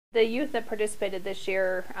The youth that participated this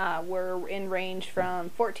year were in range from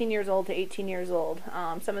 14 years old to 18 years old.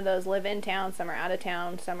 Some of those live in town, some are out of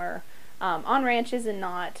town, some are on ranches and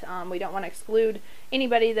not. We don't want to exclude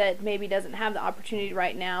anybody that maybe doesn't have the opportunity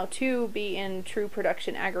right now to be in true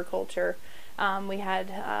production agriculture. We had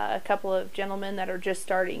a couple of gentlemen that are just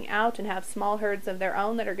starting out and have small herds of their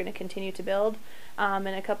own that are going to continue to build, and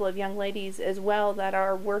a couple of young ladies as well that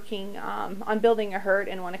are working on building a herd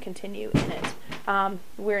and want to continue in it.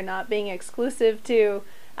 We're not being exclusive to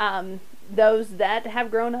those that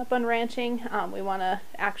have grown up on ranching. We want to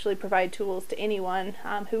actually provide tools to anyone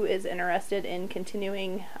who is interested in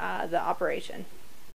continuing the operation.